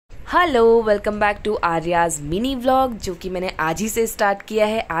Hello, welcome back to Arya's mini vlog, जो कि मैंने आज ही से स्टार्ट किया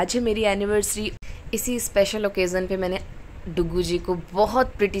है। आज है मेरी एनिवर्सरी। इसी स्पेशल ओकेज़न पे मैंने डुगू जी को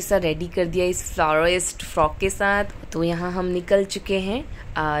बहुत प्रिटी सा रेडी कर दिया इस फ्लावरिस्ट फ्रॉक के साथ। तो यहाँ हम निकल चुके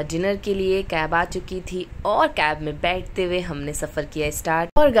हैं डिनर के लिए। कैब आ चुकी थी और कैब में बैठते हुए हमने सफ़र किया स्टार्ट।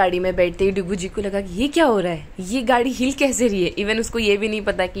 और गाड़ी में बैठते ही डुगू जी को लगा कि ये क्या हो रहा है, ये गाड़ी हिल कैसे रही है। इवन उसको ये भी नहीं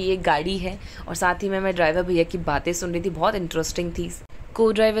पता कि ये गाड़ी है। और साथ ही में मैं ड्राइवर भैया की बातें सुन रही थी, बहुत इंटरेस्टिंग थी।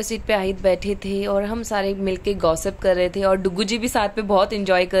 को ड्राइवर सीट पे आहिद बैठे थे और हम सारे मिलके गॉसिप कर रहे थे। और डुगू जी भी साथ में बहुत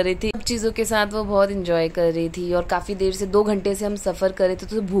एंजॉय कर रही थी। सब चीज़ों के साथ वो बहुत एंजॉय कर रही थी। और काफ़ी देर से 2 घंटे से हम सफ़र कर रहे थे,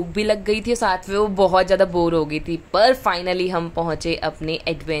 तो भूख भी लग गई थी और साथ में वो बहुत ज़्यादा बोर हो गई थी। पर फाइनली हम पहुँचे अपने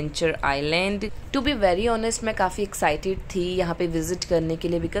adventure island. To be very honest, मैं काफ़ी एक्साइटेड थी यहाँ पे विज़िट करने के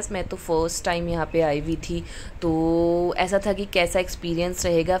लिए, बिकॉज मैं तो फर्स्ट टाइम यहाँ पे आई हुई थी। तो ऐसा था कि कैसा एक्सपीरियंस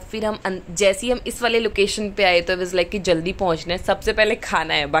रहेगा। फिर हम जैसे ही हम इस वाले लोकेशन पे आए तो वाज लाइक कि जल्दी पहुँचना है, सबसे पहले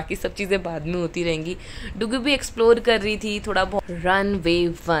खाना है, बाकी सब चीज़ें बाद में होती रहेंगी। डुगू भी एक्सप्लोर कर रही थी थोड़ा बहुत। रन वे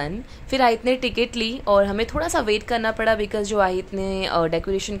 1 फिर आहित ने टिकट ली और हमें थोड़ा सा वेट करना पड़ा, बिकॉज जो आहित ने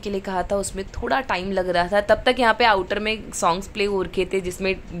डेकोरेशन के लिए कहा था उसमें थोड़ा टाइम लग रहा था। तब तक यहाँ पे आउटर में सॉन्ग्स प्ले हो रखे थे,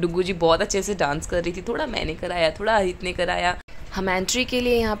 जिसमें डुगू जी बहुत अच्छे से डांस कर रही थी। थोड़ा मैंने कराया, थोड़ा आहित ने कराया। हम एंट्री के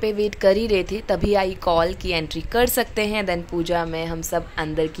लिए यहाँ पे वेट कर ही रहे थे, तभी आई कॉल कि एंट्री कर सकते हैं। देन पूजा में हम सब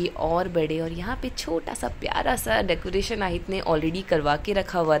अंदर की और बढ़े और यहाँ पे छोटा सा प्यारा सा डेकोरेशन आहित ने ऑलरेडी करवा के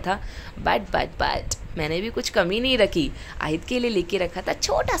रखा हुआ था। बट मैंने भी कुछ कमी नहीं रखी, आहित के लिए लेके रखा था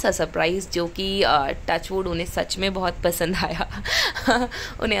छोटा सा सरप्राइज़, जो कि टचवुड उन्हें सच में बहुत पसंद आया।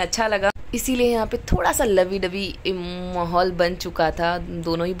 उन्हें अच्छा लगा, इसीलिए यहाँ पे थोड़ा सा लवी डबी माहौल बन चुका था।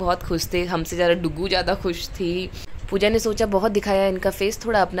 दोनों ही बहुत खुश थे, हमसे ज़्यादा डुगू ज़्यादा खुश थी। पूजा ने सोचा बहुत दिखाया इनका फेस,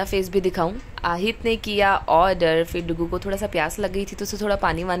 थोड़ा अपना फेस भी दिखाऊं। आहित ने किया ऑर्डर। फिर डुगू को थोड़ा सा प्यास लग गई थी तो उसे थोड़ा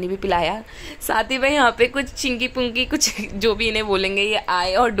पानी वानी भी पिलाया। साथ ही में यहाँ पे कुछ चिंकी पुंकी कुछ जो भी इन्हें बोलेंगे ये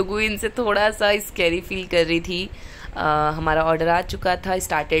आए, और डुगू इनसे थोड़ा सा स्कैरी फील कर रही थी। हमारा ऑर्डर आ चुका था।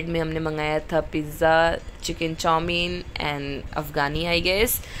 स्टार्टेड में हमने मंगाया था pizza, chicken chowmein and Afghani I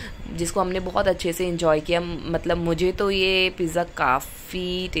guess, जिसको हमने बहुत अच्छे से एंजॉय किया। मतलब मुझे तो ये पिज़्ज़ा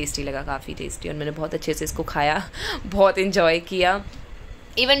काफ़ी टेस्टी लगा, काफ़ी टेस्टी, और मैंने बहुत अच्छे से इसको खाया, बहुत एंजॉय किया।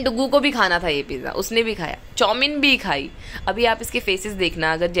 इवन डुगू को भी खाना था ये पिज़्ज़ा, उसने भी खाया, चाउमीन भी खाई। अभी आप इसके फेसेस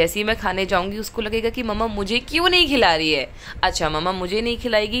देखना, अगर जैसे ही मैं खाने जाऊंगी उसको लगेगा कि मम्मा मुझे क्यों नहीं खिला रही है। अच्छा मम्मा मुझे नहीं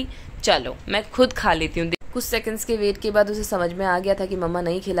खिलाएगी, चलो मैं खुद खा लेती हूँ। कुछ सेकंड्स के वेट के बाद उसे समझ में आ गया था कि मम्मा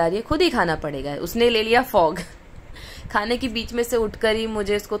नहीं खिला रही है, खुद ही खाना पड़ेगा। उसने ले लिया फॉग। खाने के बीच में से उठकर ही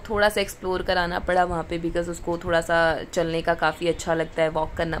मुझे इसको थोड़ा सा एक्सप्लोर कराना पड़ा वहाँ पे, बिकॉज उसको थोड़ा सा चलने का काफ़ी अच्छा लगता है,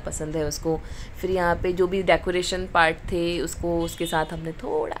 वॉक करना पसंद है उसको। फिर यहाँ पे जो भी डेकोरेशन पार्ट थे उसको उसके साथ हमने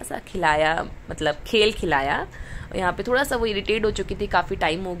थोड़ा सा खिलाया, मतलब खेल खिलाया। यहाँ पे थोड़ा सा वो इरिटेट हो चुकी थी, काफ़ी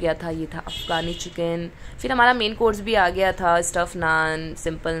टाइम हो गया था। ये था अफ़गानी चिकन। फिर हमारा मेन कोर्स भी आ गया था, stuff naan,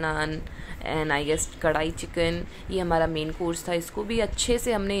 simple naan and I guess कढ़ाई चिकन। ये हमारा मेन कोर्स था, इसको भी अच्छे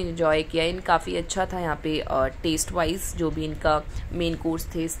से हमने एंजॉय किया। इन काफ़ी अच्छा था यहाँ पे टेस्ट वाइज, जो भी इनका मेन कोर्स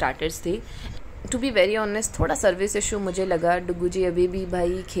थे, स्टार्टर्स थे। टू बी वेरी ऑनेस्ट, थोड़ा सर्विस इशू मुझे लगा। डुगू जी अभी भी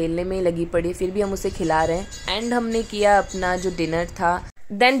भाई खेलने में लगी पड़ी, फिर भी हम उसे खिला रहे हैं। एंड हमने किया अपना जो डिनर था।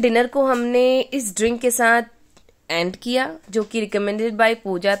 देन डिनर को हमने इस ड्रिंक के साथ एंड किया, जो कि रिकमेंडेड बाय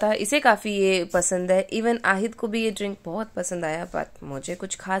पूजा था। इसे काफ़ी ये पसंद है। इवन आहिद को भी ये ड्रिंक बहुत पसंद आया, बट मुझे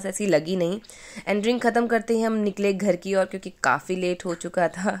कुछ खास ऐसी लगी नहीं। एंड ड्रिंक ख़त्म करते ही हम निकले घर की ओर, क्योंकि काफ़ी लेट हो चुका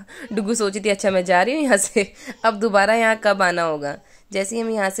था। डुगू सोची थी अच्छा मैं जा रही हूँ यहाँ से, अब दोबारा यहाँ कब आना होगा। जैसे ही हम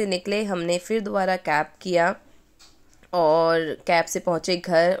यहाँ से निकले हमने फिर दोबारा कैब किया और कैब से पहुँचे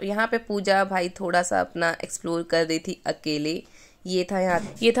घर। यहाँ पे पूजा भाई थोड़ा सा अपना एक्सप्लोर कर रही थी अकेले।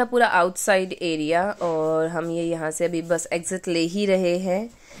 ये था पूरा आउटसाइड एरिया, और हम ये यहाँ से अभी बस एग्जिट ले ही रहे हैं।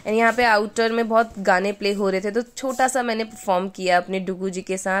 एंड यहाँ पे आउटर में बहुत गाने प्ले हो रहे थे, तो छोटा सा मैंने परफॉर्म किया अपने डुगू जी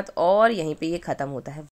के साथ, और यहीं पे ये ख़त्म होता है।